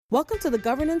Welcome to the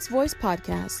Governance Voice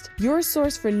podcast, your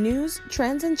source for news,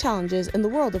 trends, and challenges in the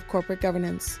world of corporate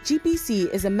governance. GPC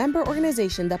is a member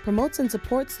organization that promotes and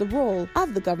supports the role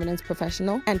of the governance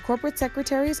professional and corporate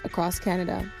secretaries across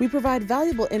Canada. We provide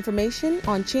valuable information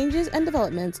on changes and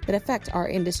developments that affect our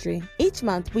industry. Each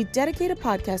month, we dedicate a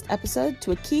podcast episode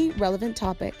to a key relevant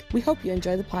topic. We hope you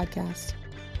enjoy the podcast.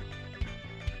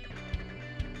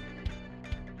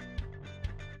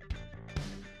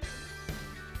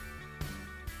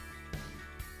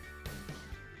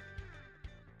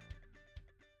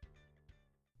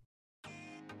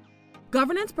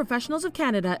 Governance Professionals of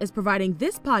Canada is providing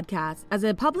this podcast as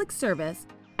a public service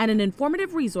and an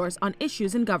informative resource on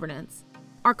issues in governance.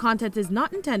 Our content is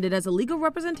not intended as a legal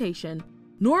representation,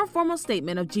 nor a formal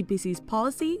statement of GPC's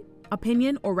policy,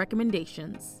 opinion, or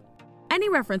recommendations. Any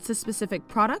reference to specific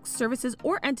products, services,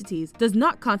 or entities does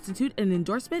not constitute an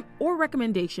endorsement or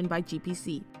recommendation by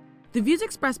GPC. The views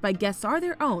expressed by guests are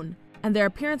their own, and their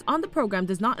appearance on the program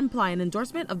does not imply an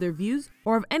endorsement of their views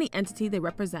or of any entity they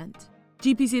represent.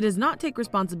 GPC does not take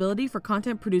responsibility for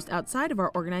content produced outside of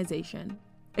our organization.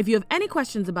 If you have any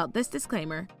questions about this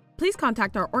disclaimer, please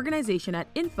contact our organization at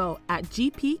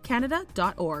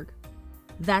info@gpcanada.org.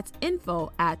 That's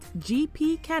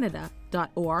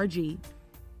info@gpcanada.org.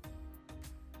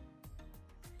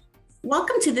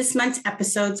 Welcome to this month's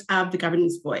episodes of The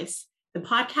Governance Voice, the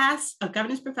podcast of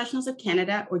Governance Professionals of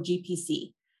Canada, or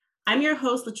GPC. I'm your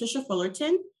host, Latricia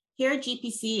Fullerton. Here at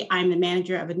GPC, I'm the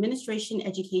Manager of Administration,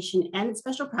 Education, and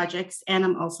Special Projects, and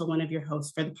I'm also one of your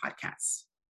hosts for the podcast.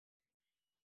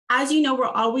 As you know, we're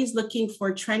always looking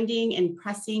for trending and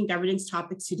pressing governance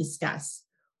topics to discuss.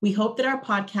 We hope that our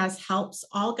podcast helps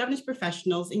all governance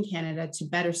professionals in Canada to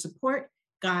better support,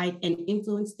 guide, and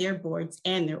influence their boards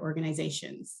and their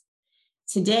organizations.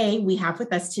 Today, we have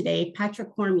with us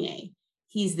Patrick Cormier.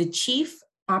 He's the Chief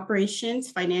Operations,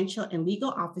 Financial, and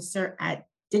Legal Officer at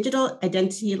Digital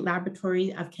Identity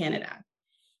Laboratory of Canada.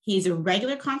 He is a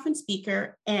regular conference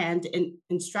speaker and an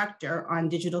instructor on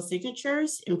digital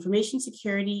signatures, information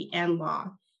security, and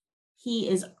law. We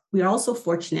are also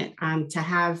fortunate to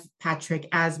have Patrick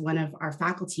as one of our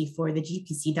faculty for the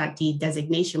GPC.D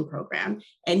designation program.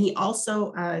 And he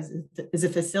also is a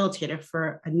facilitator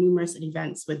for numerous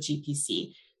events with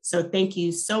GPC. So thank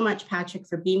you so much, Patrick,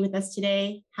 for being with us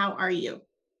today. How are you?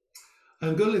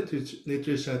 I'm good,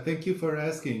 Latricia. Thank you for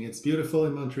asking. It's beautiful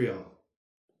in Montreal.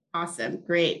 Awesome.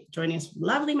 Great. Joining us from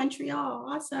lovely Montreal.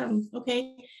 Awesome.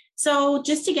 Okay. So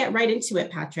just to get right into it,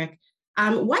 Patrick,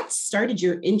 what started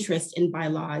your interest in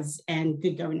bylaws and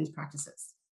good governance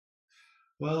practices?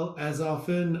 Well, as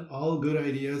often, all good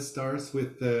ideas starts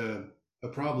with a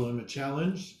problem, a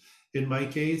challenge. In my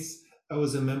case, I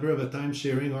was a member of a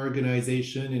time-sharing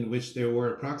organization in which there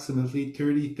were approximately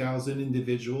 30,000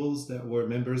 individuals that were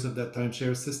members of that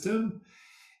timeshare system.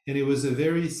 And it was a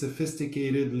very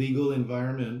sophisticated legal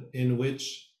environment in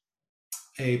which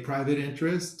a private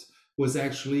interest was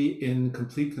actually in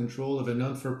complete control of a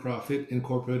non-for-profit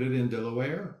incorporated in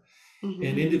Delaware. Mm-hmm.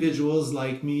 And individuals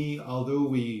like me, although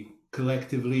we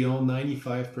collectively own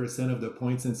 95% of the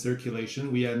points in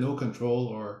circulation, we had no control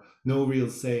or no real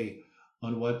say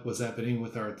on what was happening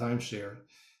with our timeshare.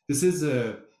 This is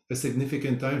a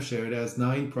significant timeshare. It has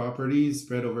 9 properties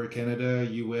spread over Canada,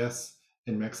 US,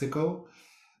 and Mexico.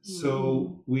 Mm-hmm.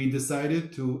 So we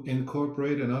decided to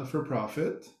incorporate a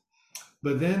not-for-profit,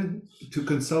 but then to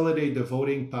consolidate the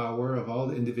voting power of all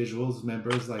the individuals,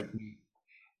 members like me.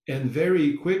 And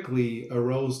very quickly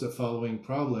arose the following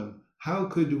problem. How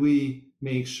could we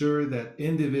make sure that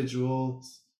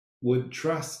individuals would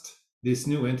trust this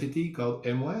new entity called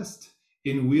MWest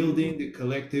in wielding the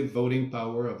collective voting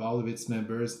power of all of its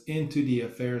members into the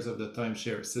affairs of the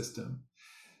timeshare system?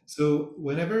 So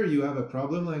whenever you have a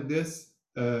problem like this,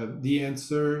 the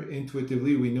answer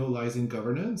intuitively we know lies in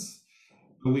governance.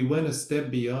 But we went a step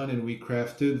beyond and we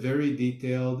crafted very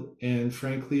detailed and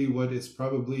frankly what is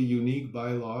probably unique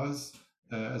bylaws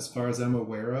as far as I'm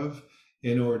aware of,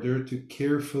 in order to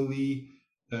carefully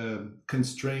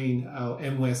constrain how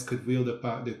MWest could wield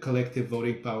the collective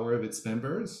voting power of its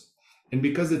members. And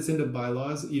because it's in the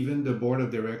bylaws, even the board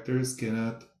of directors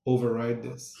cannot override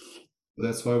this.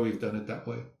 That's why we've done it that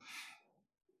way.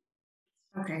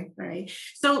 Okay, all right.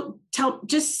 So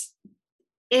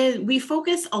we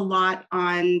focus a lot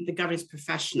on the governance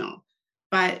professional,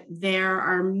 but there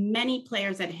are many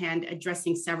players at hand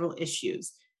addressing several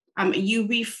issues. You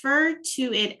refer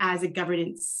to it as a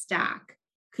governance stack.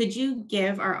 Could you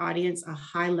give our audience a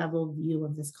high-level view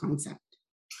of this concept?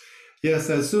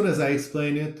 Yes, as soon as I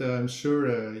explain it, I'm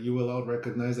sure you will all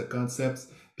recognize the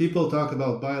concepts. People talk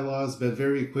about bylaws, but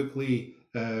very quickly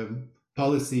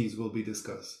policies will be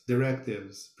discussed,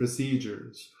 directives,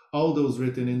 procedures, all those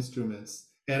written instruments.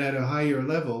 And at a higher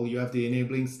level, you have the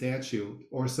enabling statute,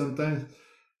 or sometimes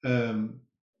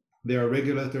there are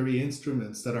regulatory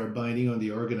instruments that are binding on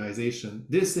the organization.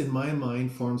 This, in my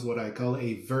mind, forms what I call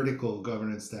a vertical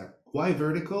governance stack. Why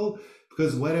vertical?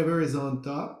 Because whatever is on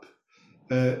top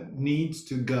needs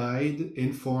to guide,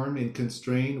 inform, and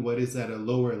constrain what is at a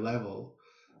lower level.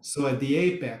 So at the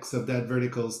apex of that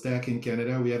vertical stack in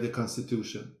Canada, we have the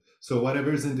Constitution. So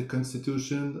whatever is in the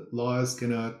Constitution, laws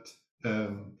cannot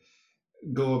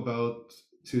go about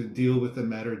to deal with the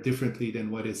matter differently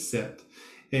than what is set.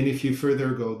 And if you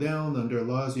further go down under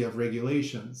laws, you have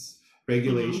regulations.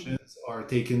 Regulations are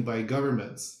taken by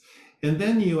governments. And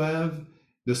then you have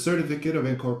the certificate of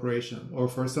incorporation, or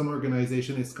for some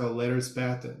organization, it's called letters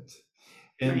patent.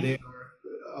 And they are,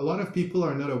 a lot of people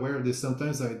are not aware of this.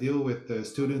 Sometimes I deal with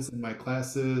students in my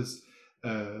classes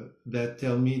that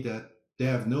tell me that they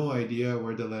have no idea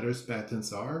where the letters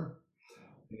patents are.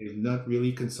 They've not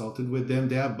really consulted with them.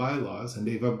 They have bylaws and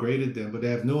they've upgraded them, but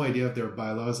they have no idea if their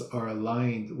bylaws are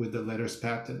aligned with the letters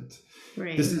patent.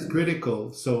 This is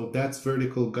critical. So that's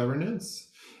vertical governance.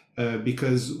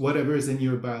 Because whatever is in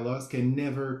your bylaws can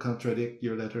never contradict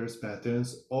your letters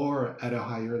patents, or at a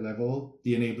higher level,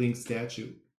 the enabling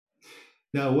statute.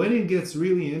 Now, when it gets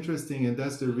really interesting, and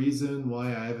that's the reason why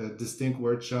I have a distinct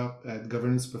workshop at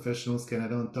Governance Professionals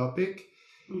Canada on topic,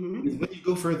 is when you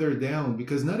go further down,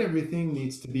 because not everything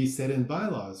needs to be set in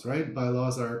bylaws, right?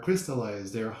 Bylaws are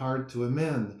crystallized, they're hard to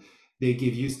amend. They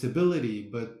give you stability,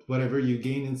 but whatever you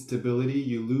gain in stability,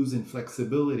 you lose in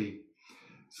flexibility.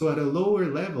 So at a lower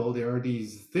level, there are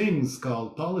these things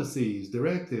called policies,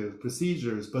 directives,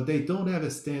 procedures, but they don't have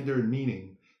a standard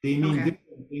meaning. They mean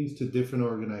different things to different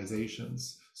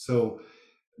organizations. So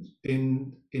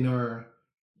in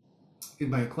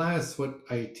my class, what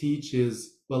I teach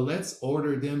is, well, let's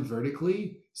order them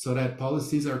vertically so that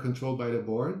policies are controlled by the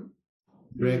board,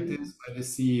 directives by the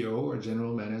CEO or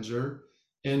general manager,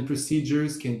 and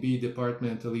procedures can be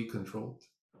departmentally controlled.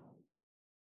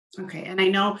 Okay, and I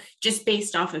know just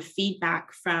based off of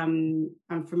feedback from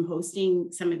hosting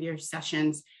some of your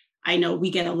sessions, I know we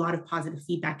get a lot of positive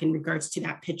feedback in regards to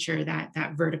that picture,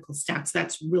 that vertical stack. So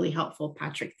that's really helpful,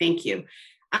 Patrick. Thank you.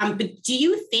 But do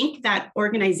you think that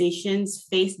organizations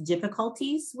face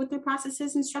difficulties with their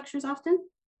processes and structures often?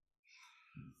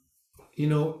 You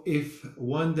know, if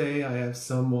one day I have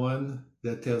someone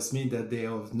that tells me that they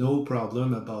have no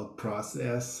problem about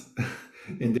process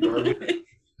in the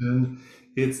organization,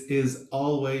 it is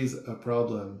always a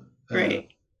problem. Right.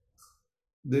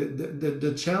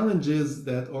 The challenge is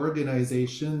that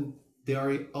organization, they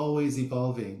are always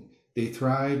evolving. They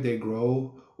thrive, they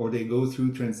grow, or they go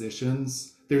through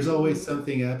transitions. There's always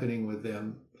something happening with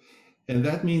them. And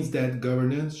that means that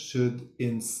governance should,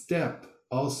 in step,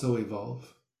 also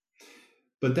evolve.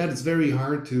 But that's very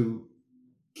hard to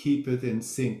keep it in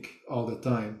sync all the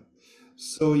time.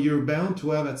 So you're bound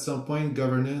to have at some point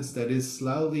governance that is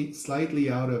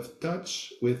slightly out of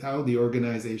touch with how the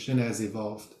organization has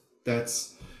evolved.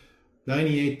 That's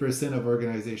 98% of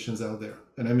organizations out there.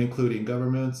 And I'm including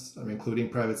governments, I'm including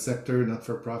private sector,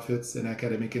 not-for-profits, and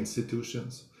academic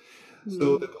institutions.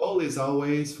 So the goal is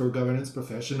always for governance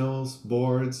professionals,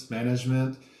 boards,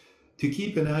 management, to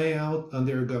keep an eye out on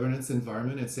their governance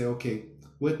environment and say, okay,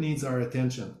 what needs our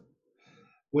attention?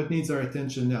 What needs our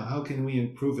attention now? How can we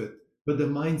improve it? But the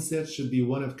mindset should be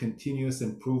one of continuous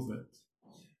improvement.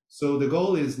 So the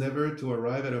goal is never to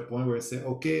arrive at a point where we say,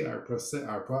 okay, our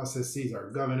processes, our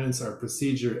governance, our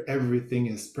procedure, everything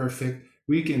is perfect.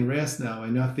 We can rest now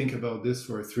and not think about this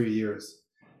for 3 years.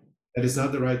 That is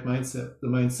not the right mindset. The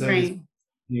mindset is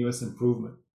continuous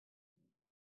improvement.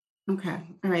 Okay.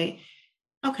 All right.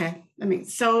 Okay.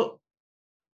 So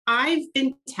I've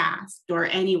been tasked, or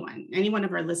any one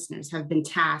of our listeners have been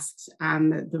tasked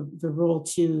the role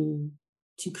to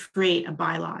create a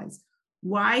bylaws.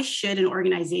 Why should an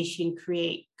organization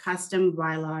create custom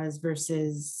bylaws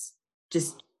versus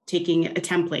just taking a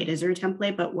template? Is there a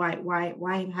template, but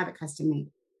why have it custom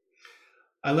made?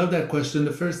 I love that question.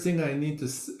 The first thing I need to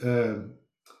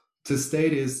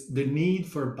state is the need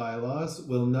for bylaws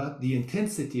the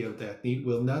intensity of that need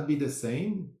will not be the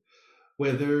same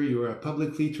whether you're a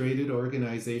publicly traded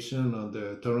organization on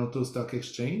the Toronto Stock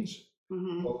Exchange,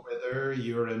 or whether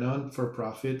you're a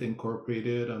non-for-profit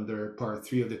incorporated under Part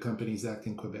 3 of the Companies Act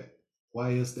in Quebec.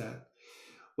 Why is that?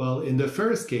 Well, in the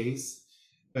first case,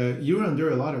 you're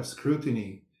under a lot of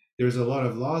scrutiny. There's a lot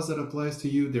of laws that applies to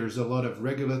you. There's a lot of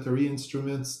regulatory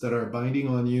instruments that are binding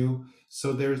on you.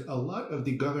 So there's a lot of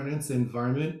the governance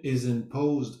environment is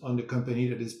imposed on the company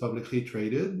that is publicly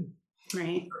traded.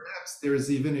 Right. Perhaps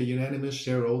there's even a unanimous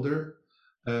shareholder.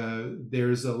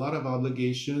 There's a lot of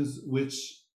obligations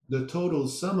which the total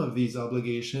sum of these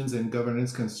obligations and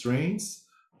governance constraints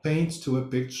paints to a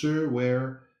picture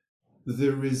where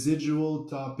the residual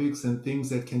topics and things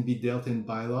that can be dealt in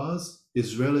bylaws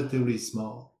is relatively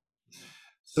small.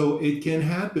 So it can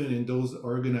happen in those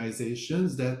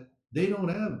organizations that they don't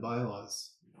have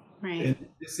bylaws. Right. And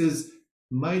this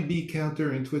might be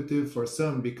counterintuitive for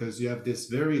some because you have this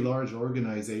very large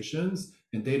organizations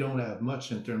and they don't have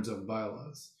much in terms of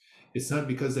bylaws. It's not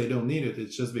because they don't need it,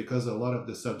 it's just because a lot of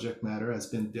the subject matter has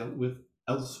been dealt with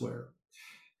elsewhere.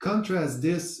 Contrast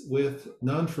this with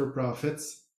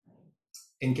non-for-profits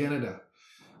in Canada.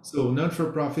 So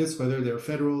non-for-profits, whether they're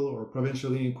federal or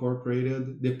provincially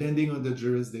incorporated, depending on the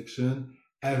jurisdiction,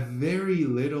 have very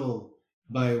little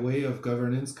by way of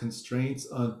governance constraints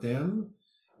on them.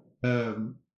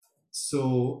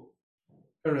 So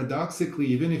paradoxically,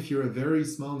 even if you're a very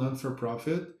small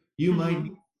non-for-profit, you might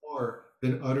need more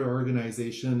than other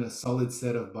organizations, a solid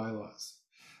set of bylaws.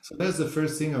 So that's the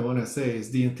first thing I want to say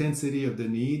is the intensity of the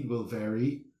need will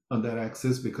vary on that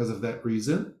axis because of that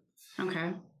reason.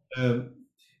 Okay.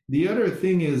 The other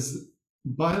thing is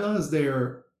bylaws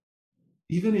there,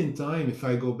 even in time, if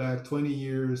I go back 20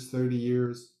 years, 30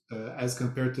 years, as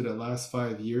compared to the last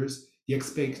 5 years, the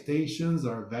expectations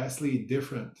are vastly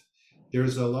different.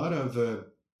 There's a lot of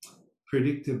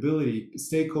predictability.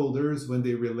 Stakeholders, when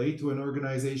they relate to an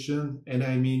organization, and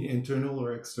I mean internal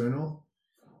or external,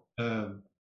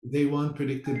 they want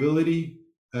predictability.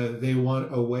 They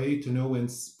want a way to know when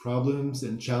problems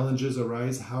and challenges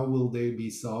arise, how will they be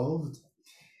solved?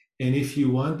 And if you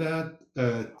want that,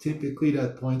 typically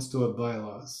that points to a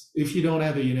bylaws. If you don't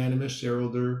have a unanimous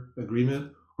shareholder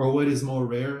agreement, or what is more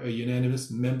rare, a unanimous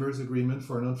members agreement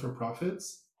for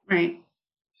non-for-profits. Right.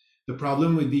 The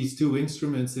problem with these two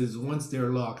instruments is once they're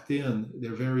locked in,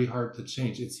 they're very hard to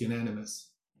change. It's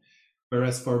unanimous.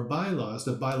 Whereas for bylaws,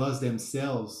 the bylaws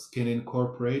themselves can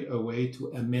incorporate a way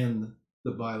to amend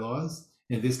the bylaws.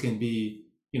 And this can be,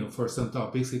 for some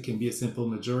topics, it can be a simple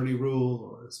majority rule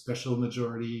or a special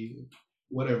majority,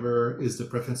 whatever is the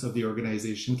preference of the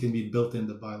organization can be built in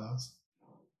the bylaws.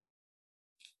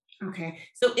 Okay.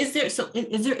 So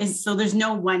there's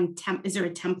no one is there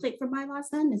a template for bylaws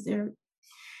then? Is there?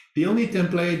 The only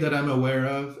template that I'm aware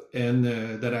of and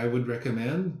that I would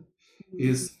recommend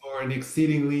is for an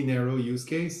exceedingly narrow use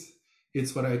case.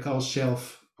 It's what I call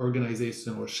shelf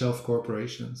organization or shelf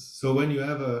corporations. So when you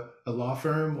have a law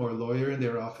firm or a lawyer in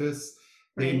their office,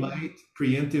 they might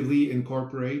preemptively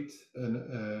incorporate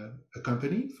a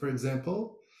company, for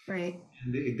example. Right.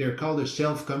 And they're called a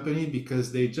shelf company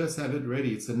because they just have it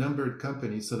ready. It's a numbered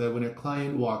company so that when a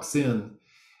client walks in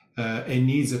and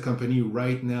needs a company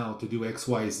right now to do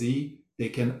XYZ, they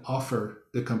can offer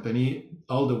the company.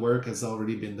 All the work has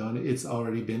already been done. It's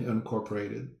already been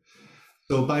incorporated.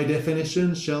 So by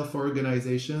definition, shelf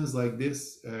organizations like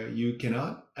this, you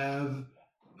cannot have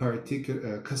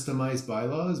particular customized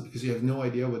bylaws because you have no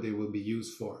idea what they will be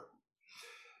used for.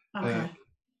 Okay.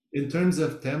 In terms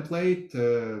of template,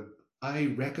 I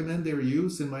recommend their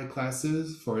use in my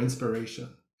classes for inspiration.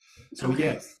 So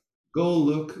yes,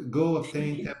 go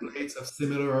obtain templates of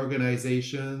similar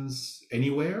organizations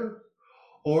anywhere,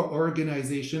 or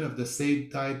organization of the same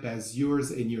type as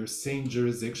yours in your same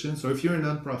jurisdiction. So if you're a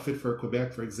nonprofit for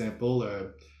Quebec, for example,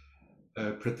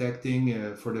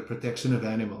 protecting for the protection of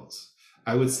animals,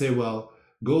 I would say, well,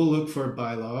 go look for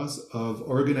bylaws of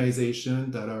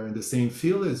organizations that are in the same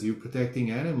field as you, protecting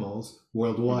animals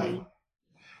worldwide. Mm-hmm.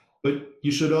 But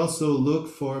you should also look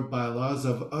for bylaws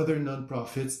of other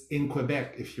nonprofits in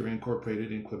Quebec if you're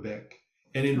incorporated in Quebec.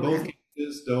 And in both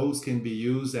cases, those can be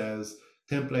used as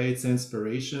templates,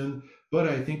 inspiration. But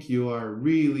I think you are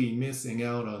really missing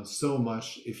out on so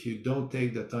much if you don't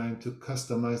take the time to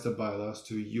customize the bylaws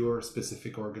to your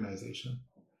specific organization.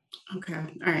 Okay.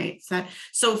 All right.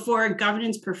 So for a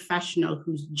governance professional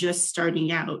who's just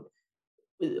starting out,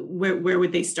 where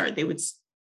would they start?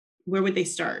 Where would they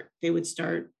start? They would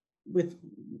start with,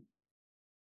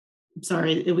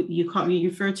 sorry, you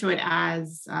refer to it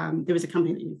as, there was a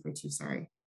company that you referred to, sorry.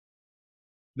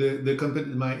 The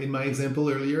company, in my example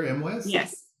earlier, MWest?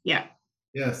 Yes. Yeah.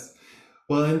 Yes.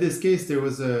 Well, in this case, there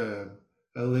was a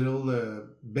little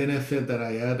benefit that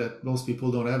I had that most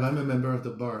people don't have. I'm a member of the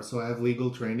bar, so I have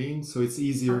legal training. So it's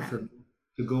easier for me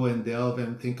to go and delve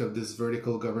and think of this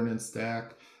vertical governance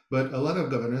stack. But a lot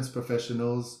of governance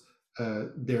professionals,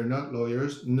 they're not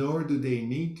lawyers, nor do they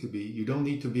need to be. You don't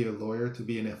need to be a lawyer to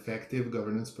be an effective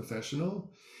governance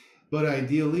professional. But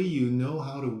ideally, you know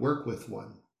how to work with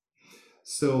one.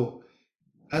 So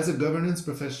as a governance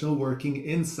professional working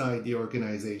inside the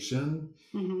organization,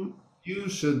 you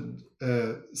should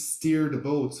steer the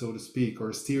boat, so to speak,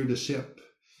 or steer the ship.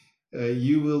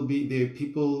 you will be the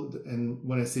people, and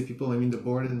when I say people, I mean the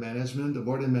board and management. The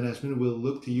board and management will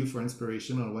look to you for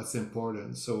inspiration on what's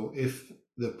important. So if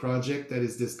the project that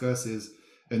is discussed is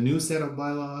a new set of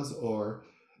bylaws or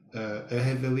a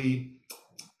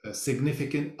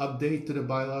significant update to the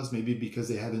bylaws, maybe because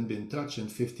they haven't been touched in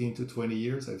 15 to 20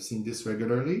 years, I've seen this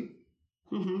regularly,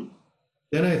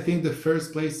 then I think the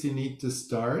first place you need to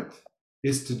start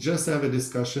is to just have a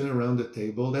discussion around the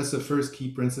table. That's the first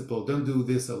key principle. Don't do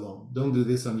this alone. Don't do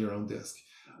this on your own desk.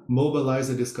 Mobilize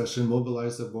a discussion,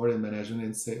 mobilize the board and management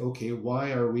and say, okay,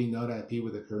 why are we not happy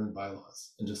with the current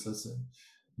bylaws? And just listen.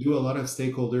 Do a lot of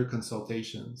stakeholder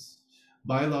consultations.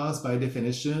 Bylaws, by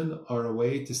definition, are a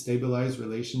way to stabilize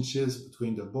relationships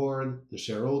between the board, the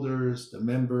shareholders, the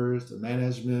members, the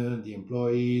management, the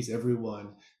employees,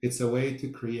 everyone. It's a way to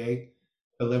create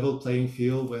a level playing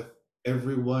field with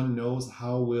everyone knows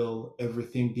how will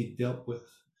everything be dealt with.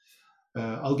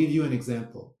 I'll give you an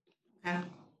example.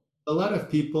 A lot of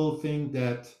people think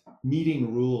that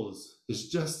meeting rules is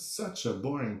just such a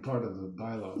boring part of the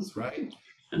bylaws, right?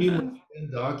 You must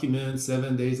send documents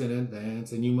 7 days in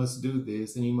advance, and you must do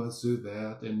this, and you must do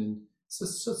that, and then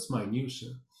it's just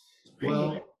minutia.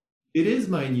 Well, it is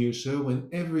minutia when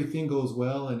everything goes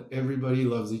well and everybody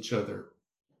loves each other.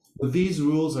 But these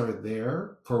rules are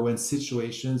there for when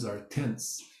situations are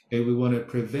tense and we want to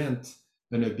prevent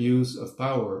an abuse of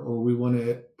power, or we want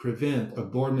to prevent a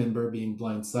board member being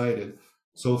blindsided.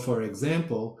 So, for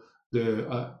example,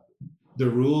 the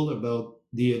rule about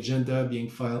the agenda being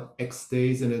filed X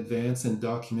days in advance and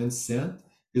documents sent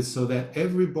is so that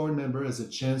every board member has a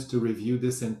chance to review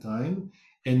this in time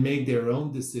and make their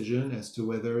own decision as to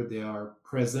whether they are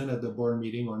present at the board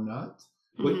meeting or not.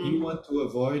 What you want to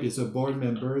avoid is a board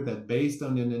member that, based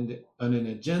on an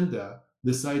agenda,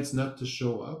 decides not to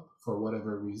show up for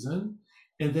whatever reason,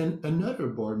 and then another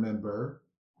board member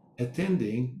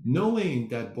attending, knowing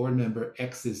that board member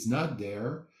X is not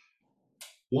there,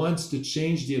 wants to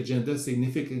change the agenda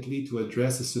significantly to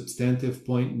address a substantive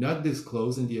point not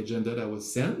disclosed in the agenda that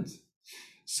was sent,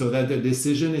 so that the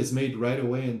decision is made right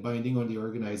away and binding on the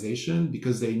organization,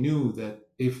 because they knew that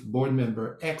if board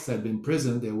member X had been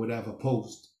present, they would have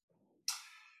opposed.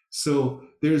 So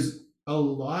there's a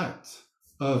lot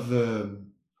of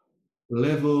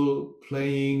level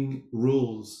playing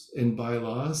rules and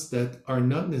bylaws that are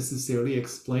not necessarily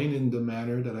explained in the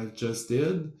manner that I've just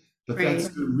did, but that's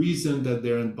the reason that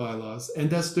they're in bylaws. And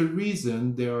that's the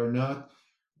reason they are not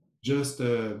just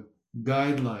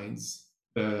guidelines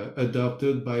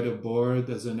adopted by the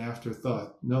board as an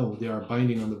afterthought. No, they are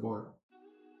binding on the board.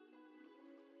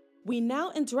 We now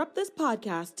interrupt this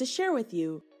podcast to share with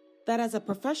you that as a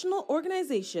professional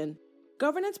organization,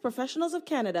 Governance Professionals of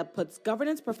Canada puts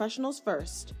governance professionals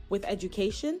first with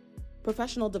education,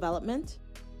 professional development,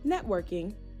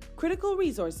 networking, critical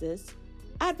resources,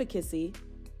 advocacy,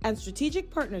 and strategic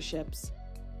partnerships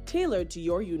tailored to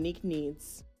your unique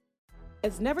needs.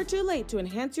 It's never too late to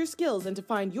enhance your skills and to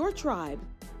find your tribe,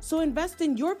 so invest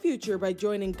in your future by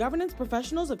joining Governance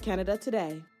Professionals of Canada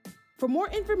today. For more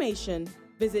information,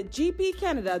 visit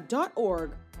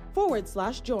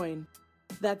gpcanada.org/join.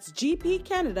 That's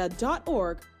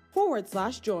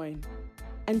gpcanada.org/join.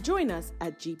 And join us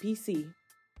at GPC.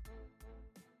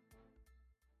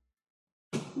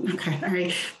 Okay, all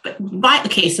right.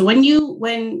 So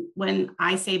when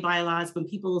I say bylaws, when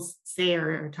people say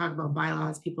or talk about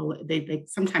bylaws, people they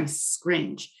sometimes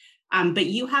cringe. But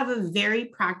you have a very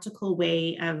practical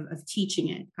way of teaching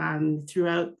it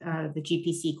throughout the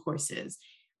GPC courses,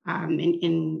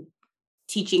 in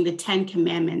teaching the 10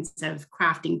 commandments of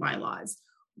crafting bylaws.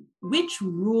 Which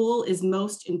rule is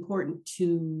most important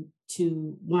to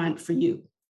want for you?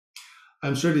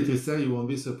 I'm sure that you won't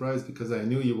be surprised, because I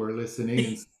knew you were listening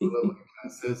in some of my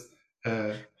classes.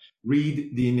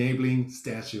 Read the enabling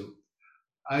statute.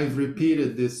 I've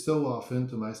repeated this so often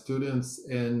to my students,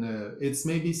 and it's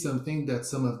maybe something that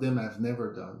some of them have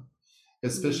never done,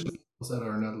 especially those that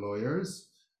are not lawyers.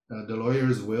 The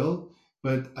lawyers will,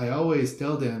 but I always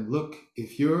tell them, look,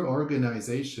 if your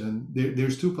organization,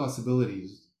 there's two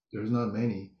possibilities. There's not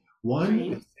many. One,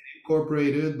 it's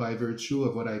incorporated by virtue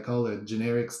of what I call a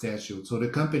generic statute. So the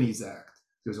Companies Act.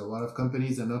 There's a lot of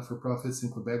companies and not-for-profits in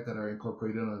Quebec that are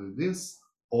incorporated under this.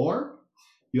 Or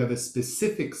you have a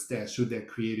specific statute that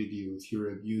created you. If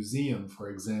you're a museum, for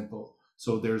example.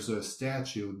 So there's a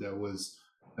statute that was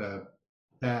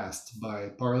passed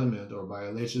by Parliament or by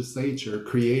a legislature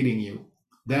creating you.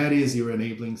 That is your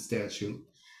enabling statute.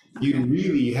 You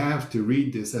really have to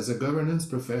read this. As a governance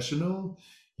professional,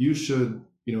 you should,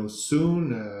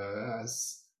 soon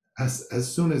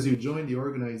as soon as you join the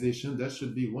organization, that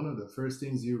should be one of the first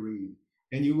things you read.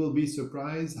 and you will be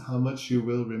surprised how much you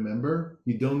will remember.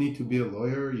 You don't need to be a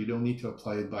lawyer. You don't need to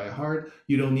apply it by heart.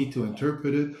 You don't need to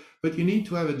interpret it, but you need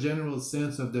to have a general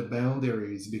sense of the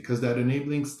boundaries, because that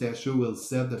enabling statute will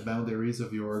set the boundaries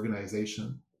of your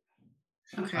organization.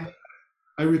 Okay.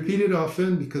 I repeat it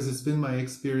often because it's been my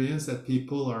experience that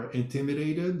people are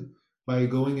intimidated by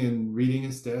going and reading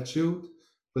a statute,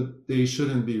 but they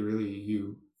shouldn't be really.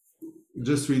 You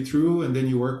just read through and then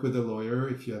you work with a lawyer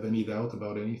if you have any doubt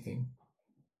about anything.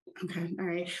 Okay. All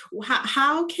right.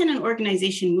 How can an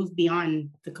organization move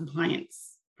beyond the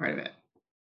compliance part of it?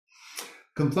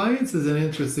 Compliance is an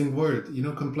interesting word.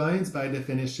 Compliance by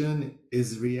definition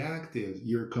is reactive.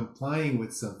 You're complying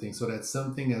with something so that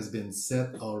something has been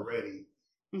set already.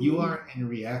 You are in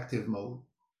reactive mode.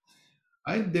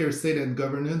 I dare say that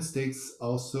governance takes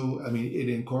also, it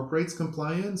incorporates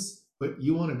compliance, but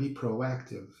you want to be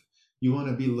proactive. You want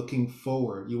to be looking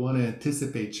forward. You want to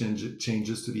anticipate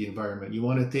changes to the environment. You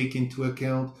want to take into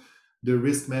account the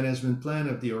risk management plan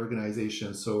of the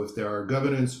organization. So if there are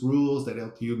governance rules that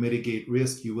help you mitigate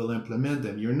risk, you will implement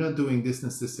them. You're not doing this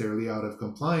necessarily out of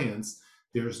compliance.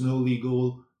 There's no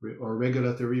legal or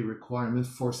regulatory requirement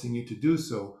forcing you to do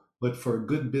so, but for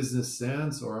good business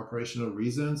sense or operational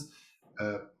reasons,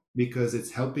 because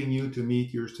it's helping you to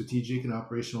meet your strategic and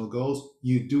operational goals,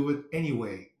 you do it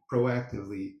anyway,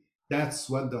 proactively. That's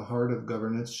what the heart of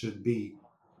governance should be.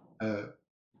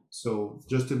 So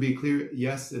just to be clear,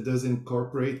 yes, it does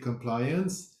incorporate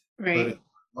compliance, right, but it's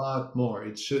a lot more.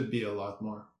 It should be a lot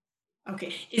more.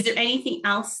 Okay. Is there anything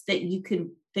else that you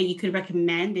could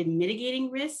recommend in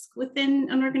mitigating risk within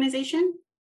an organization?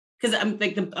 Because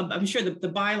I'm sure the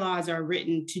bylaws are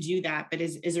written to do that, but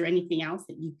is there anything else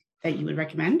that you would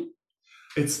recommend?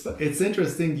 It's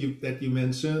interesting that you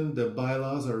mentioned the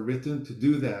bylaws are written to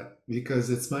do that, because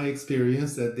it's my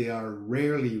experience that they are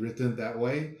rarely written that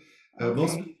way.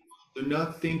 Most people do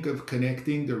not think of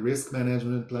connecting the risk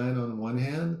management plan on one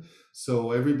hand.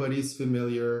 So everybody's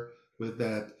familiar with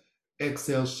that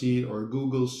Excel sheet or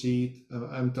Google sheet.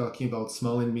 I'm talking about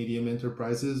small and medium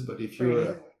enterprises, but if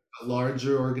you're a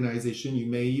larger organization, you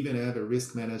may even have a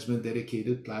risk management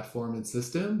dedicated platform and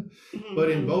system. But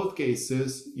in both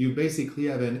cases, you basically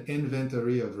have an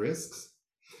inventory of risks.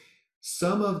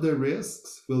 Some of the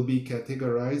risks will be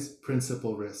categorized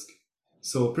principal risk.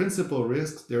 So principal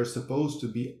risks, they're supposed to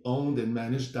be owned and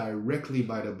managed directly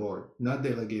by the board, not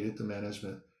delegated to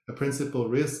management. A principal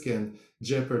risk can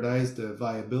jeopardize the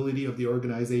viability of the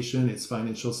organization, its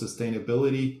financial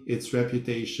sustainability, its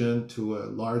reputation to a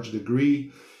large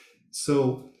degree.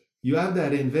 So you have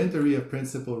that inventory of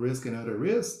principal risk and other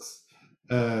risks.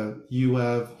 You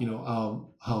have,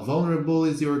 how vulnerable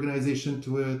is the organization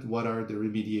to it? What are the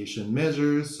remediation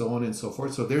measures? So on and so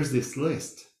forth. So there's this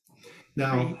list.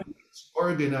 Now, each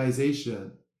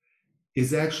organization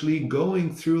is actually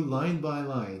going through line by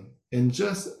line and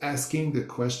just asking the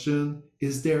question,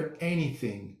 is there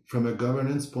anything from a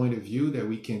governance point of view that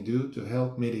we can do to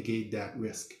help mitigate that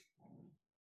risk?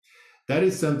 That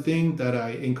is something that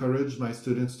I encourage my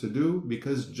students to do,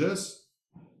 because just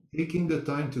taking the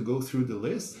time to go through the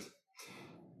list,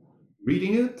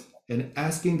 reading it, and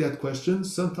asking that question,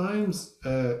 sometimes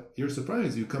you're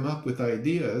surprised. You come up with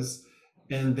ideas,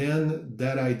 and then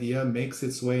that idea makes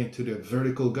its way into the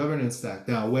vertical governance stack.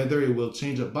 Now, whether it will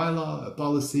change a bylaw, a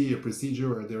policy, a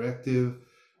procedure, or a directive,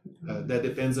 that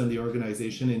depends on the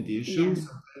organization and the issue.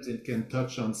 Sometimes it can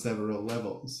touch on several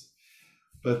levels.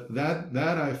 But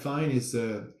that I find is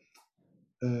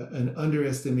an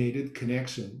underestimated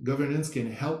connection. Governance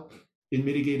can help in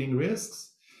mitigating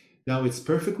risks. Now, it's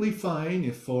perfectly fine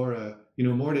if for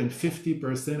more than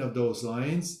 50% of those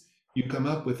lines, you come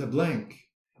up with a blank.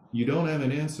 You don't have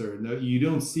an answer. No, you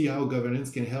don't see how governance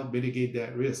can help mitigate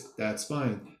that risk. That's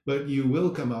fine. But you will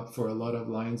come up for a lot of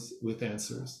lines with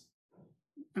answers.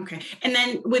 Okay. And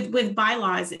then with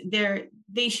bylaws,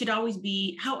 they should always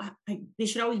be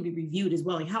reviewed as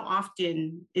well. Like, how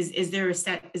often is there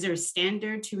a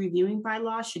standard to reviewing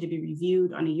bylaws? Should it be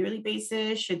reviewed on a yearly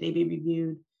basis? Should they be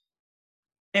reviewed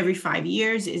every 5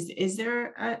 years? Is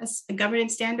there a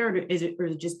governance standard, or is it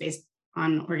just based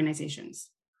on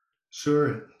organizations?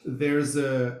 Sure. There's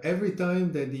every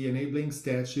time that the enabling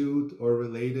statute or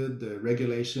related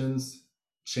regulations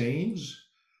change,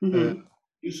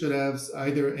 you should have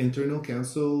either internal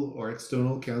counsel or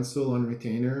external counsel on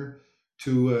retainer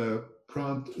to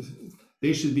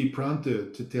they should be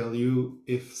prompted to tell you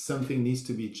if something needs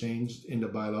to be changed in the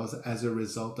bylaws as a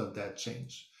result of that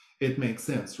change. It makes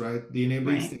sense, right? The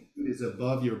enabling statute is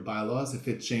above your bylaws. If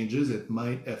it changes, it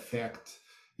might affect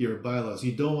your bylaws.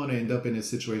 You don't want to end up in a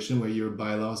situation where your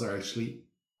bylaws are actually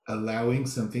allowing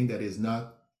something that is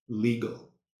not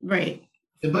legal. Right.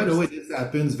 And by the way, this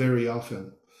happens very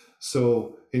often.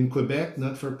 So in Quebec,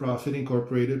 not-for-profit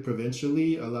incorporated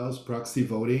provincially allows proxy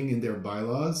voting in their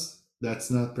bylaws. That's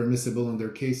not permissible under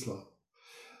case law.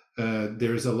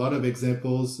 There's a lot of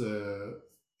examples,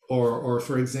 or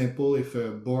for example, if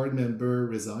a board member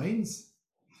resigns,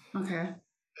 Okay.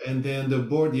 and then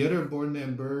the other board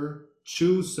member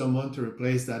choose someone to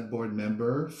replace that board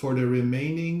member for the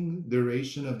remaining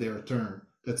duration of their term.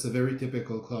 That's a very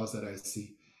typical clause that I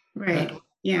see. Right.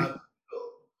 Yeah.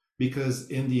 Because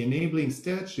in the enabling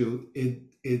statute,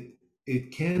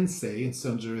 it can say in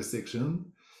some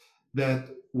jurisdiction that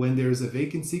when there's a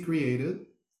vacancy created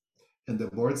and the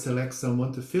board selects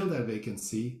someone to fill that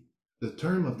vacancy, the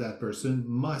term of that person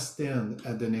must end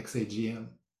at the next AGM.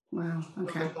 Wow.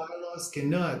 Okay. But the bylaws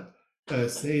cannot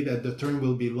say that the term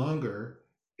will be longer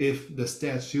if the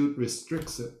statute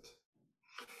restricts it.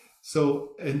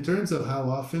 So in terms of how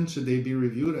often should they be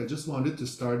reviewed, I just wanted to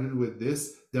start it with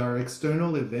this. There are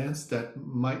external events that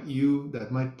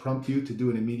might prompt you to do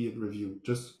an immediate review.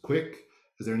 Just quick,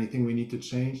 is there anything we need to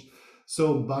change?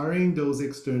 So barring those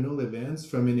external events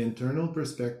from an internal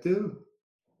perspective,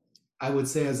 I would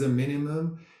say as a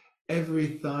minimum,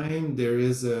 every time there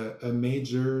is a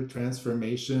major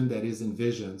transformation that is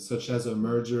envisioned, such as a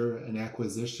merger, an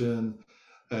acquisition,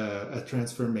 a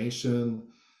transformation,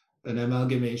 an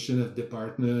amalgamation of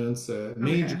departments,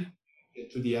 major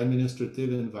into the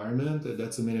administrative environment,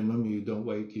 that's a minimum. You don't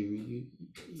wait.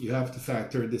 You have to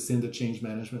factor this in the change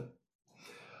management.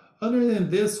 Other than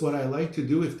this, what I like to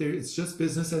do, it's just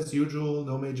business as usual,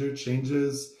 no major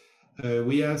changes.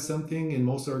 We have something in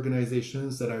most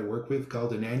organizations that I work with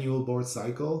called an annual board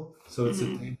cycle. So it's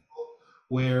a table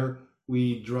where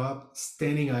we drop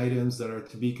standing items that are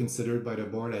to be considered by the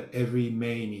board at every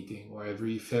May meeting or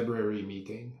every February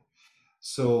meeting.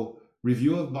 So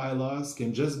review of bylaws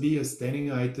can just be a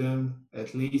standing item,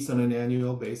 at least on an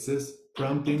annual basis,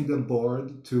 prompting the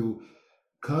board to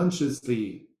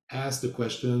consciously ask the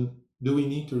question, do we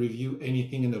need to review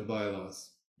anything in the bylaws?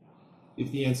 If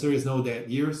the answer is no that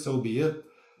year, so be it.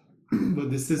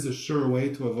 But this is a sure way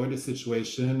to avoid a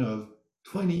situation of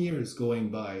 20 years going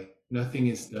by, nothing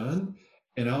is done,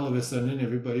 and all of a sudden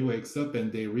everybody wakes up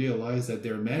and they realize that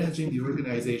they're managing the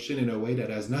organization in a way that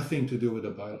has nothing to do with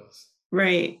the bylaws.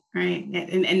 Right.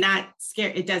 And that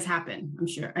scary, it does happen, I'm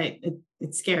sure.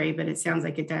 It's scary, but it sounds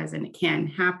like it does, and it can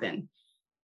happen.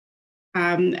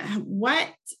 What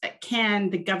can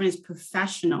the governance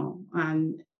professional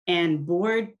and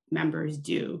board members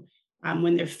do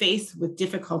when they're faced with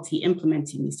difficulty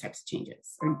implementing these types of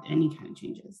changes or any kind of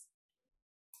changes?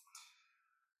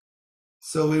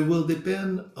 So it will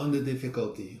depend on the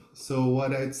difficulty. So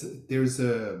there's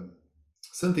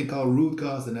something called root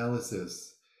cause analysis.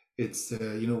 It's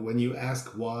when you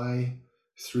ask why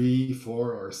 3,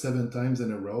 4, or 7 times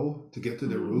in a row to get to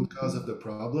the root cause of the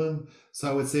problem. So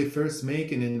I would say first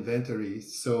make an inventory.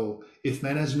 So if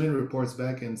management reports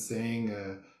back and saying,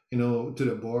 to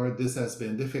the board, this has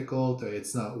been difficult,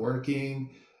 it's not working,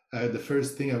 the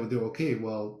first thing I would do, okay,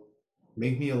 well,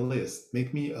 make me a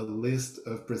list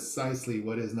of precisely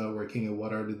what is not working and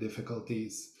what are the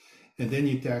difficulties. And then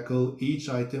you tackle each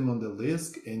item on the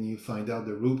list and you find out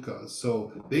the root cause.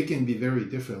 So they can be very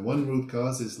different. One root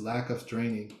cause is lack of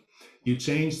training. You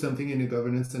change something in a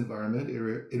governance environment,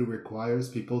 it requires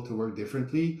people to work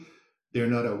differently. They're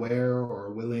not aware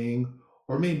or willing,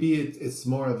 or maybe it's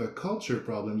more of a culture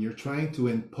problem. You're trying to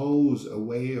impose a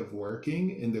way of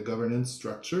working in the governance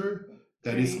structure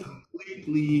that is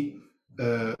completely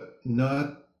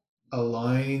not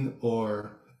aligned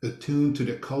or attuned to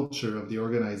the culture of the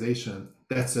organization.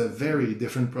 That's a very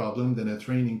different problem than a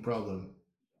training problem.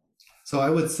 So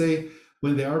I would say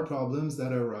when there are problems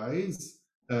that arise,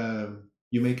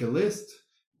 you make a list,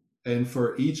 and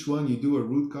for each one you do a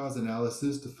root cause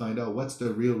analysis to find out what's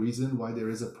the real reason why there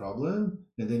is a problem,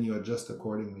 and then you adjust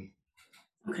accordingly.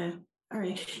 Okay. All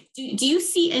right. Do you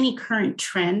see any current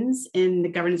trends in the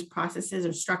governance processes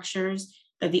or structures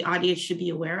that the audience should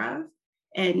be aware of?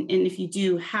 And if you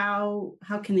do, how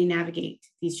can they navigate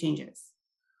these changes?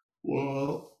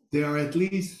 Well, there are at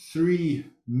least 3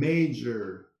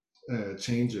 major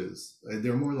changes.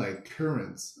 They're more like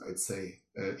currents, I'd say.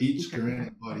 Each current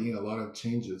embodying a lot of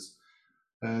changes.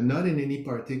 Not in any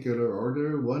particular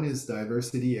order. One is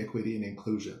diversity, equity, and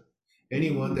inclusion.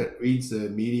 Anyone that reads the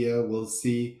media will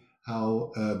see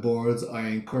how boards are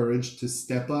encouraged to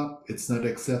step up. It's not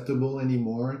acceptable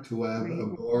anymore to have a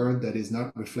board that is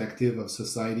not reflective of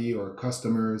society or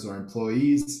customers or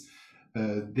employees.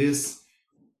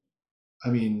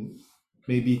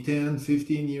 Maybe 10,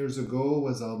 15 years ago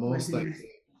was almost like a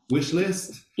wish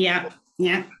list. Yeah.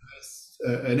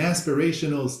 An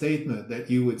aspirational statement that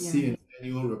you would see in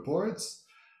annual reports.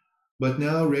 But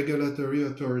now regulatory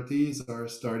authorities are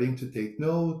starting to take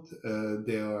note.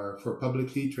 They are, for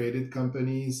publicly traded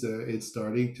companies, it's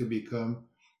starting to become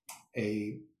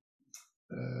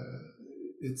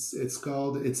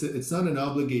it's not an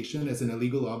obligation as an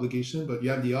illegal obligation, but you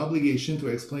have the obligation to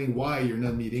explain why you're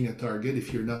not meeting a target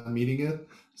if you're not meeting it.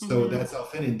 So that's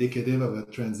often indicative of a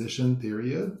transition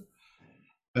period.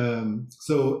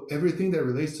 So everything that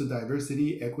relates to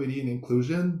diversity, equity, and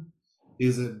inclusion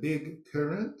is a big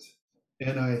current.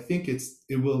 And I think it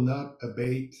will not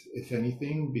abate, if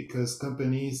anything, because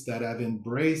companies that have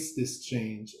embraced this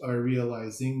change are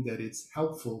realizing that it's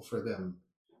helpful for them.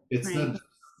 It's not just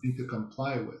something to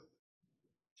comply with.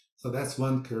 So that's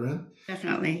one current.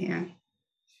 Definitely, yeah.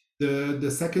 The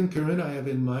second current I have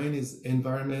in mind is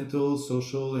environmental,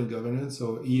 social, and governance,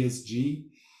 or ESG.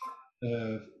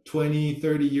 20,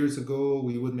 30 years ago,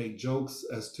 we would make jokes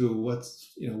as to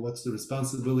what's the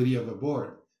responsibility of a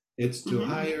board. It's to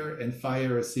hire and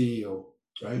fire a CEO,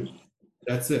 right?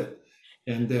 That's it.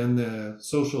 And then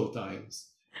social times.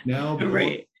 Now,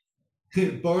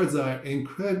 boards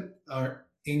are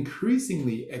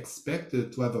increasingly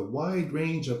expected to have a wide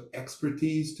range of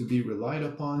expertise to be relied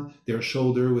upon, their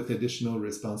shoulder with additional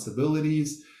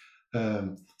responsibilities.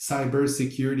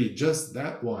 Cybersecurity, just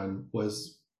that one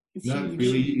was not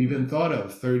really even thought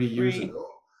of 30 years ago.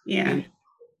 Yeah. And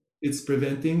it's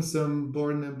preventing some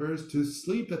board members to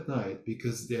sleep at night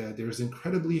because there's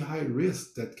incredibly high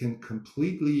risk that can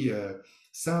completely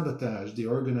sabotage the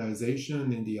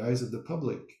organization in the eyes of the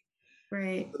public.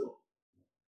 Right.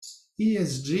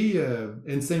 ESG,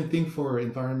 and same thing for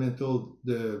environmental,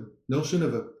 the notion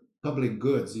of a public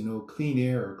goods, clean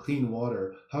air or clean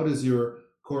water. How does your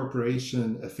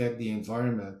corporation affect the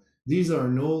environment? These are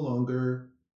no longer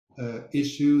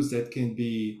issues that can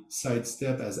be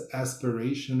sidestepped as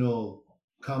aspirational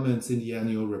comments in the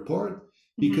annual report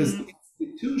because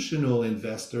institutional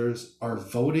investors are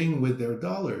voting with their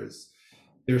dollars.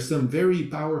 There's some very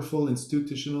powerful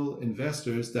institutional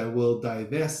investors that will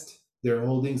divest their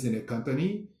holdings in a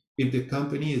company if the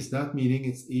company is not meeting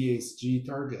its ESG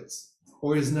targets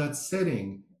or is not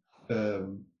setting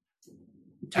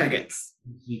targets.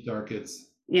 ESG targets.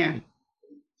 Yeah.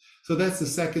 So that's the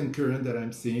second current that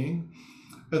I'm seeing.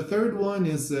 A third one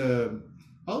is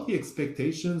all the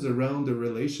expectations around the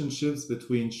relationships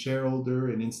between shareholder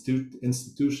and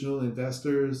institutional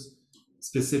investors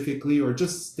specifically, or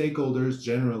just stakeholders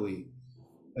generally.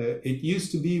 It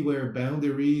used to be where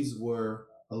boundaries were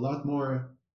a lot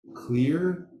more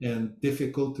clear and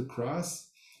difficult to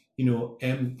cross.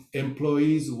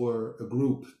 Employees were a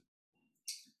group,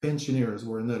 pensioners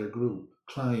were another group,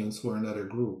 clients were another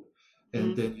group.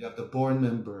 And then you have the board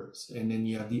members, and then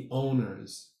you have the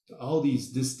owners, all these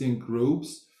distinct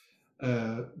groups,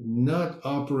 not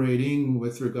operating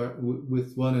with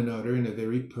one another in a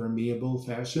very permeable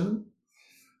fashion.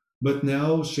 But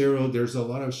now there's a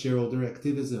lot of shareholder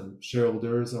activism.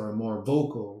 Shareholders are more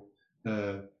vocal.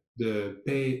 The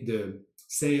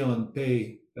say on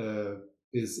pay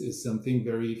is something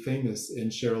very famous in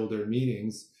shareholder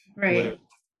meetings. Right.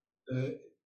 Where,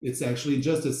 it's actually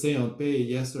just a say on pay,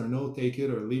 yes or no, take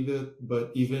it or leave it. But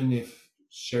even if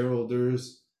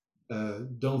shareholders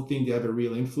don't think they have a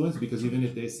real influence, because even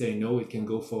if they say no, it can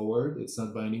go forward. It's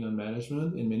not binding on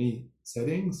management in many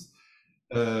settings.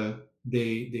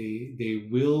 They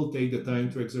will take the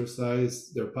time to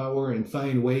exercise their power and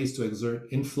find ways to exert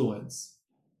influence.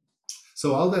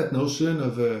 So all that notion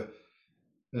of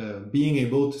being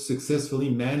able to successfully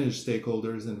manage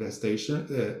stakeholders'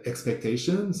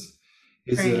 expectations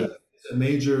is a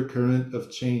major current of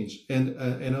change. And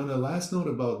on a last note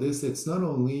about this, it's not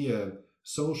only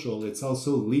social, it's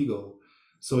also legal.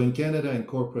 So in Canada, in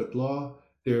corporate law,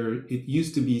 it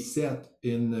used to be set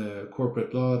in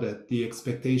corporate law that the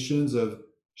expectations of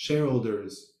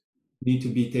shareholders need to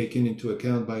be taken into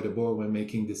account by the board when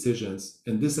making decisions.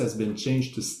 And this has been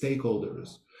changed to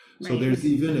stakeholders. Right. So there's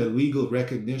even a legal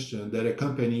recognition that a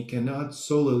company cannot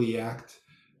solely act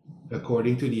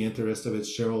according to the interest of its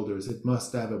shareholders. It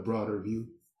must have a broader view.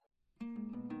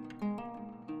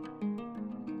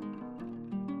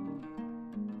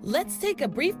 Let's take a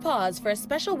brief pause for a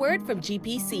special word from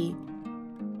GPC.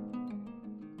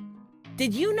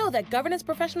 Did you know that Governance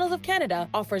Professionals of Canada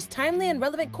offers timely and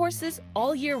relevant courses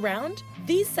all year round?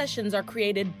 These sessions are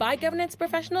created by governance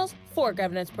professionals for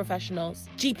governance professionals.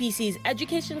 GPC's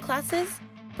education classes,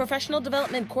 professional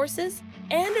development courses,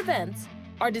 and events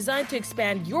are designed to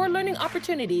expand your learning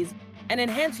opportunities and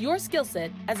enhance your skill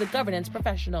set as a governance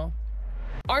professional.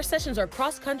 Our sessions are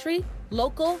cross-country,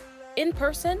 local,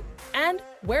 in-person, and,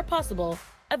 where possible,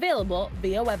 available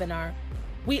via webinar.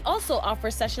 We also offer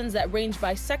sessions that range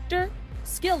by sector,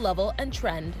 skill level, and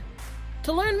trend.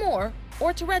 To learn more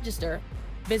or to register,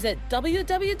 visit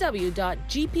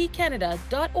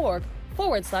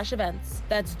www.gpcanada.org/events.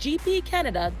 That's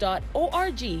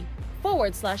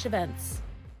gpcanada.org/events.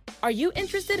 Are you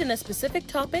interested in a specific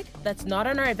topic that's not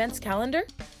on our events calendar?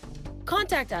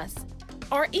 Contact us.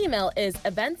 Our email is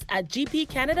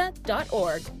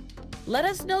events@gpcanada.org. Let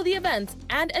us know the events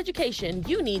and education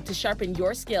you need to sharpen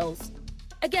your skills.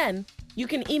 Again, you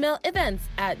can email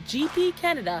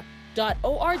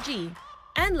events@gpcanada.org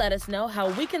and let us know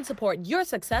how we can support your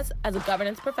success as a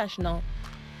governance professional.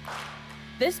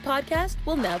 This podcast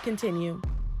will now continue.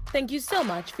 Thank you so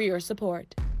much for your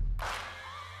support.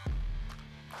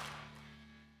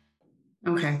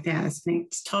 Okay, yeah, this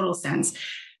makes total sense.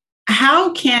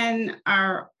 How can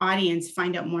our audience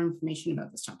find out more information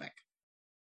about this topic?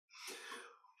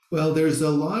 Well, there's a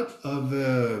lot of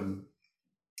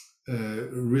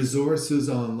resources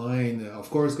online. Of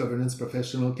course, Governance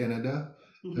Professional Canada.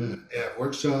 They have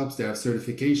workshops, they have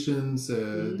certifications.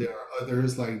 There are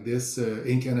others like this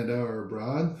in Canada or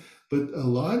abroad. But a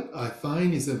lot I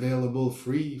find is available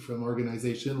free from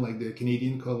organizations like the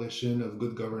Canadian Coalition of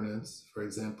Good Governance, for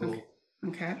example.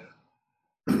 Okay.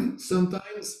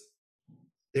 Sometimes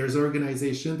there's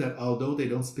organizations that, although they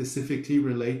don't specifically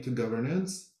relate to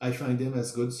governance, I find them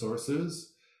as good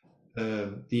sources.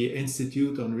 The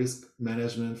Institute on Risk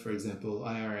Management, for example,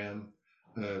 IRM.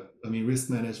 Risk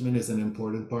management is an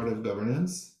important part of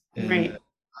governance, and right.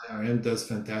 IRM does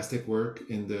fantastic work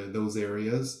in those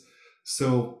areas.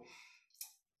 So,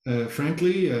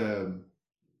 frankly,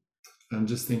 I'm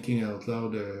just thinking out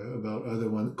loud about other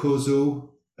one. COSO.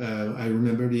 I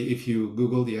remember if you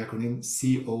Google the acronym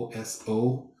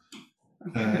COSO,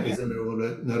 is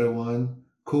another one.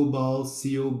 COBOL,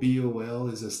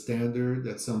 COBOL, is a standard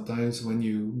that sometimes when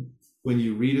you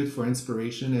read it for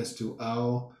inspiration as to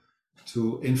how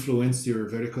to influence your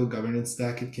vertical governance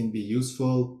stack, it can be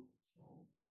useful.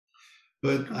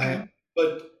 But I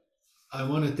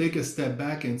want to take a step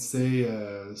back and say,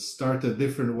 start a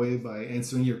different way by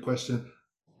answering your question.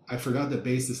 I forgot the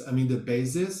basis. The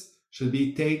basis should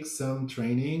be take some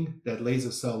training that lays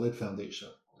a solid foundation.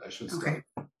 I should start. Okay.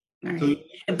 All right. So,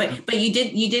 but you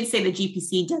did say the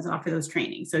GPC does offer those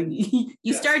trainings. So you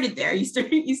yes. started there. You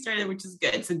started, which is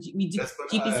good. So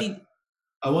GPC.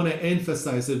 I want to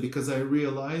emphasize it because I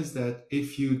realize that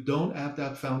if you don't have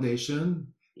that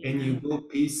foundation and you go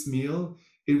piecemeal,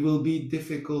 it will be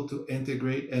difficult to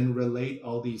integrate and relate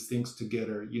all these things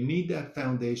together. You need that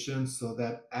foundation so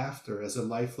that after, as a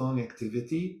lifelong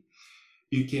activity,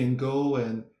 you can go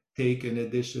and take an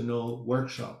additional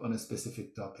workshop on a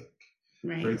specific topic.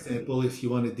 Right. For example, if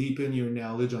you want to deepen your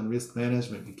knowledge on risk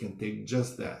management, you can take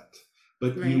just that.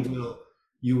 But right.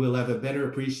 you will have a better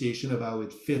appreciation of how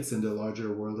it fits in the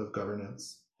larger world of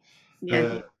governance.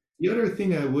 Yeah. The other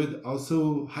thing I would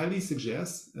also highly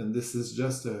suggest, and this is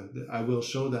just I will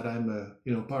show that I'm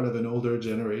part of an older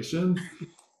generation.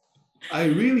 I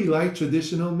really like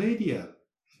traditional media.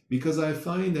 Because I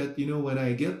find that, when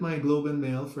I get my Globe and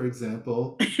Mail, for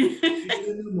example,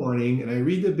 in the morning and I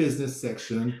read the business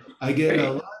section, I get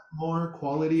a lot more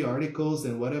quality articles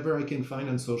than whatever I can find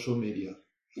on social media.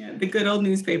 Yeah, the good old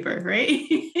newspaper, right?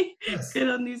 Yes. Good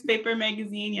old newspaper,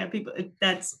 magazine. Yeah,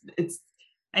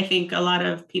 I think a lot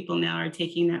of people now are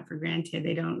taking that for granted.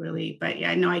 They don't really, but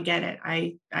yeah, no, I get it.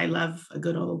 I love a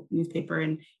good old newspaper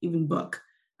and even book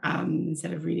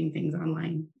instead of reading things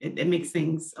online. It makes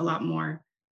things a lot more.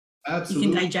 Absolutely.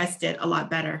 You can digest it a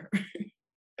lot better.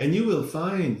 And you will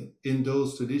find in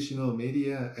those traditional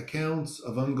media accounts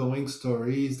of ongoing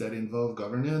stories that involve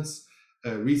governance.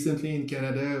 Recently in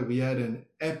Canada, we had an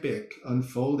epic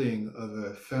unfolding of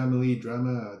a family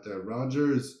drama at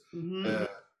Rogers. Mm-hmm.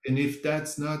 And if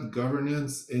that's not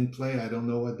governance in play, I don't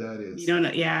know what that is. You don't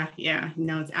know. Yeah.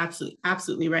 No, it's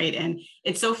absolutely right. And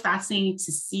it's so fascinating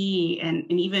to see, and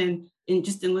even in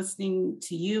listening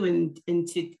to you and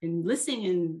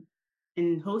listening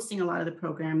and hosting a lot of the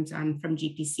programs from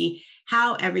GPC,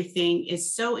 how everything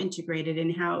is so integrated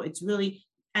and how it's really,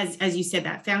 as you said,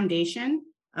 that foundation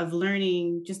of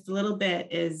learning just a little bit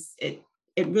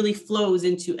it really flows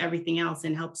into everything else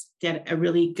and helps get a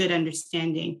really good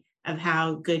understanding of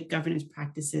how good governance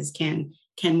practices can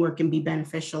work and be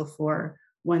beneficial for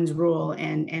one's role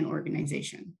and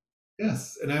organization.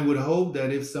 Yes, and I would hope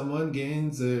that if someone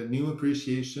gains a new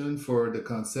appreciation for the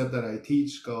concept that I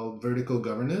teach called vertical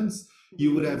governance,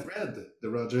 you would have read the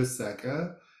Rogers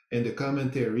Saka and the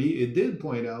commentary. It did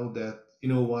point out that,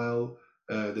 while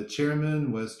the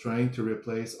chairman was trying to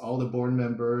replace all the board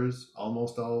members,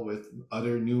 almost all with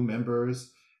other new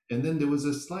members, and then there was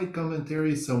a slight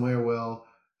commentary somewhere,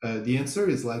 The answer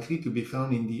is likely to be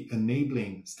found in the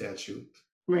enabling statute.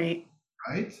 Right.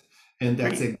 Right? And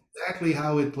that's Right. exactly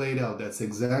how it played out. That's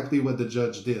exactly what the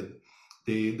judge did.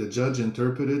 The judge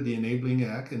interpreted the Enabling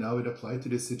Act and how it applied to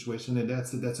this situation. And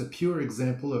that's a pure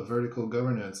example of vertical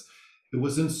governance. It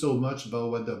wasn't so much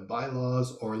about what the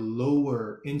bylaws or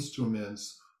lower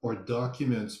instruments or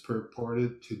documents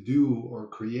purported to do or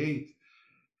create.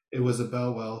 It was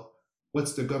about, well,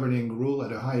 what's the governing rule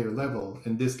at a higher level?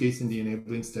 In this case, in the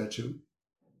enabling statute.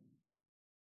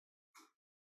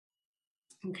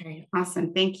 Okay,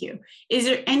 awesome. Thank you. Is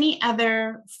there any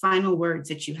other final words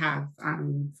that you have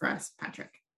for us,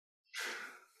 Patrick?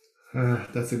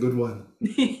 That's a good one.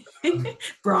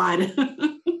 Broad.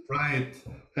 Right.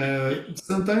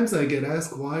 Sometimes I get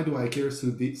asked, why do I care so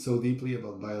deeply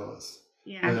about bylaws?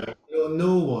 Yeah.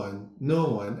 No one,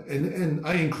 and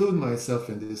I include myself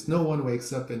in this, no one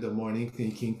wakes up in the morning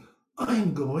thinking,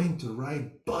 I'm going to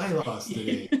write bylaws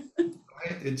today.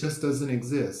 Right? It just doesn't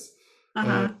exist.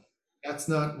 That's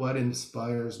not what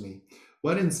inspires me.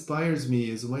 What inspires me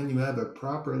is when you have a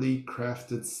properly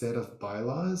crafted set of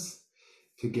bylaws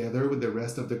together with the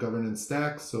rest of the governance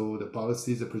stack, so the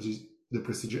policies, the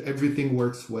procedure, everything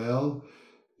works well,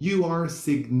 you are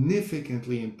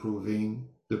significantly improving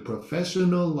the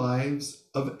professional lives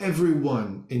of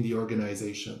everyone in the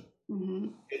organization. Mm-hmm.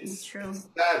 It's true. It's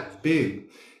that big.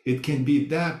 It can be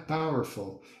that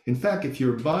powerful. In fact, if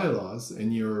your bylaws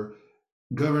and your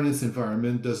governance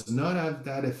environment does not have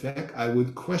that effect, I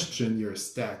would question your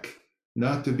stack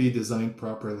not to be designed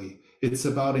properly. It's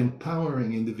about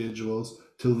empowering individuals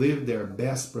to live their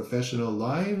best professional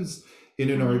lives in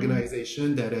an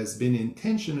organization that has been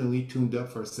intentionally tuned up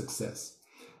for success.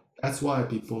 That's why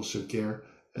people should care,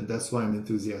 and that's why I'm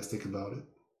enthusiastic about it.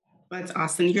 That's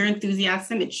awesome. Your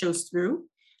enthusiasm, it shows through.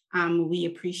 We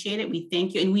appreciate it. We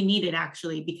thank you, and we need it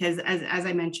actually, because as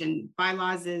I mentioned,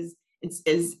 bylaws it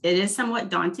is somewhat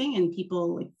daunting, and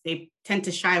people they tend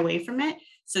to shy away from it.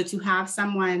 So to have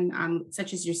someone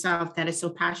such as yourself that is so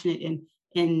passionate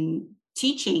in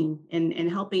teaching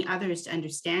and helping others to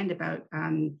understand about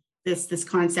this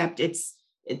concept, it's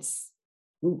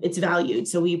valued.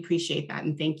 So we appreciate that,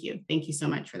 and thank you. Thank you so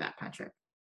much for that, Patrick.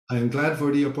 I'm glad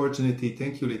for the opportunity.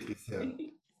 Thank you, Laetitia.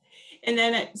 And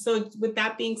then, so with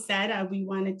that being said, we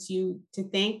wanted to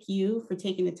thank you for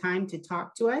taking the time to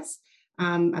talk to us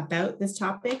about this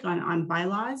topic on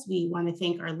bylaws. We want to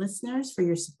thank our listeners for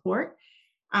your support.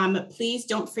 Please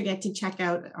don't forget to check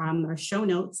out our show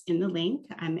notes in the link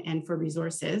and for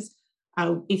resources.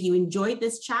 If you enjoyed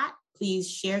this chat, please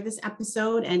share this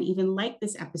episode and even like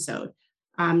this episode.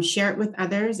 Share it with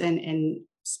others and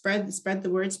spread the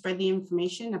word, spread the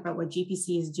information about what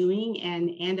GPC is doing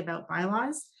and about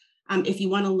bylaws. If you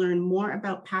want to learn more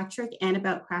about Patrick and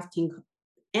about crafting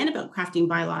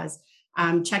bylaws,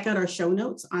 check out our show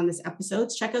notes on this episode.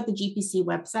 Check out the GPC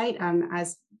website.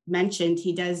 As mentioned,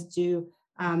 he does do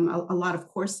a lot of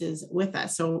courses with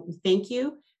us. So thank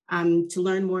you. To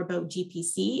learn more about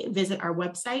GPC, visit our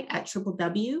website at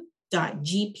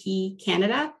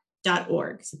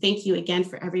www.gpcanada.org. So thank you again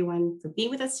for everyone for being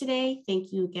with us today.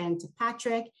 Thank you again to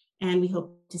Patrick, and we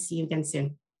hope to see you again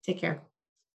soon. Take care.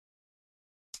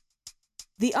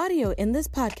 The audio in this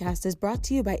podcast is brought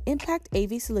to you by Impact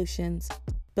AV Solutions,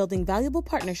 building valuable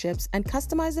partnerships and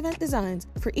customized event designs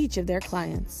for each of their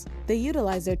clients. They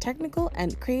utilize their technical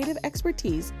and creative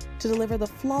expertise to deliver the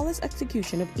flawless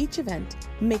execution of each event,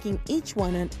 making each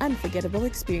one an unforgettable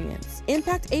experience.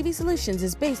 Impact AV Solutions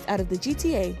is based out of the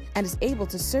GTA and is able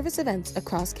to service events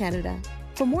across Canada.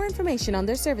 For more information on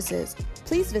their services,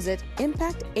 please visit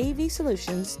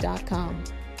impactavsolutions.com.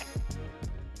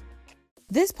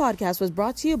 This podcast was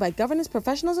brought to you by Governance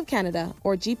Professionals of Canada,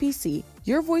 or GPC,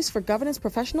 your voice for governance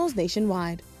professionals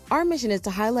nationwide. Our mission is to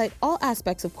highlight all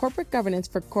aspects of corporate governance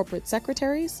for corporate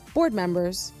secretaries, board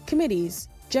members, committees,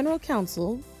 general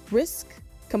counsel, risk,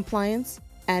 compliance,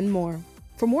 and more.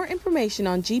 For more information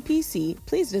on GPC,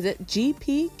 please visit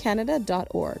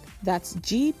gpcanada.org. That's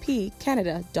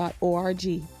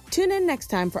gpcanada.org. Tune in next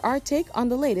time for our take on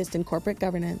the latest in corporate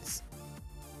governance.